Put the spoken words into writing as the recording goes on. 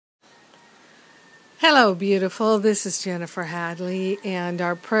Hello, beautiful. This is Jennifer Hadley, and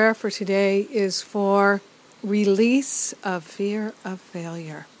our prayer for today is for release of fear of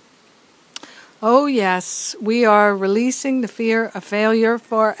failure. Oh, yes, we are releasing the fear of failure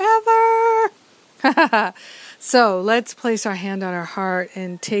forever. So let's place our hand on our heart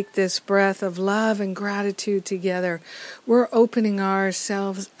and take this breath of love and gratitude together. We're opening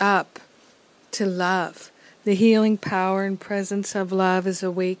ourselves up to love. The healing power and presence of love is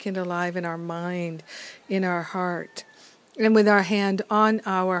awake and alive in our mind, in our heart. And with our hand on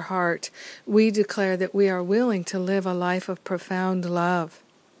our heart, we declare that we are willing to live a life of profound love.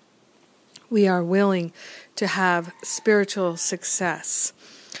 We are willing to have spiritual success.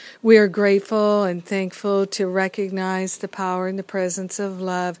 We are grateful and thankful to recognize the power and the presence of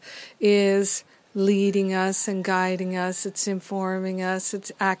love is leading us and guiding us. It's informing us. It's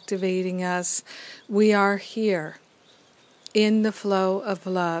activating us. We are here in the flow of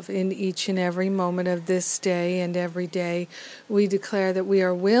love in each and every moment of this day and every day. We declare that we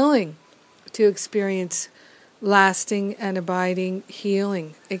are willing to experience lasting and abiding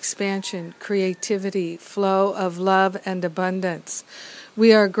healing, expansion, creativity, flow of love and abundance.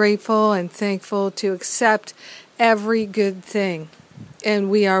 We are grateful and thankful to accept every good thing,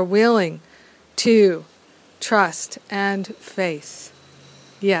 and we are willing to trust and faith.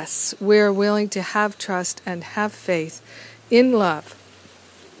 Yes, we're willing to have trust and have faith in love.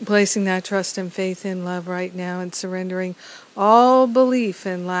 Placing that trust and faith in love right now and surrendering all belief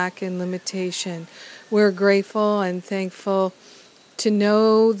and lack and limitation. We're grateful and thankful to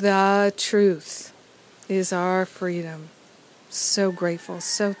know the truth is our freedom. So grateful,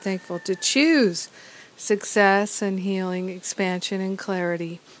 so thankful to choose success and healing, expansion and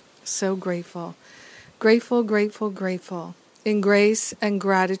clarity. So grateful. Grateful, grateful, grateful. In grace and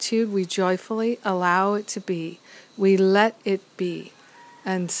gratitude, we joyfully allow it to be. We let it be.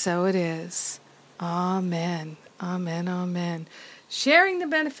 And so it is. Amen. Amen. Amen. Sharing the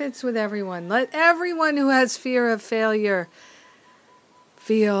benefits with everyone. Let everyone who has fear of failure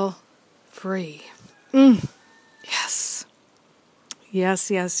feel free. Yes. Yes,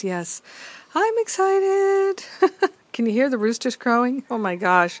 yes, yes. I'm excited. Can you hear the roosters crowing? Oh my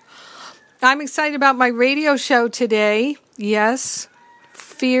gosh. I'm excited about my radio show today. Yes.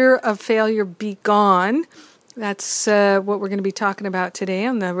 Fear of failure be gone. That's what we're going to be talking about today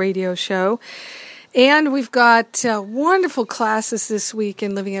on the radio show. And we've got wonderful classes this week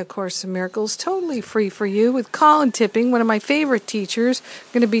in Living A Course in Miracles, totally free for you, with Colin Tipping, one of my favorite teachers,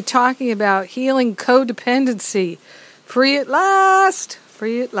 going to be talking about healing codependency. Free at last.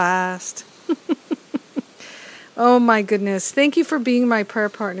 Free at last. Oh my goodness. Thank you for being my prayer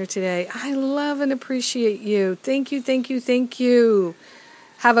partner today. I love and appreciate you. Thank you, thank you, thank you.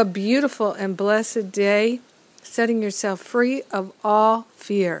 Have a beautiful and blessed day, setting yourself free of all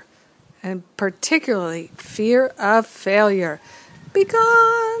fear, and particularly fear of failure. Be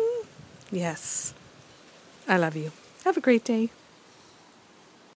gone. Yes. I love you. Have a great day.